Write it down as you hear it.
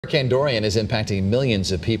Hurricane Dorian is impacting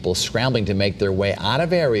millions of people scrambling to make their way out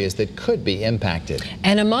of areas that could be impacted.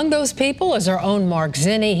 And among those people is our own Mark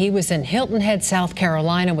Zinni. He was in Hilton Head, South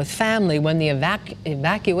Carolina with family when the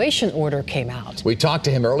evacuation order came out. We talked to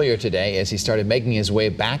him earlier today as he started making his way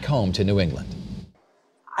back home to New England.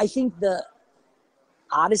 I think the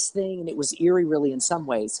oddest thing, and it was eerie really in some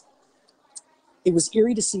ways, it was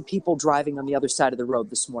eerie to see people driving on the other side of the road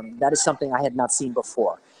this morning. That is something I had not seen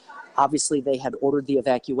before. Obviously, they had ordered the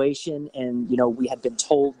evacuation, and, we had been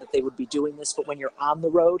told that they would be doing this. But when you're on the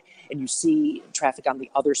road and you see traffic on the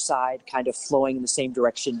other side kind of flowing in the same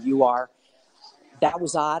direction you are, that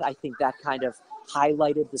was odd. I think that kind of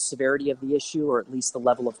highlighted the severity of the issue, or at least the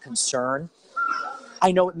level of concern.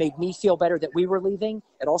 I know it made me feel better that we were leaving.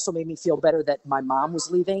 It also made me feel better that my mom was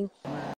leaving.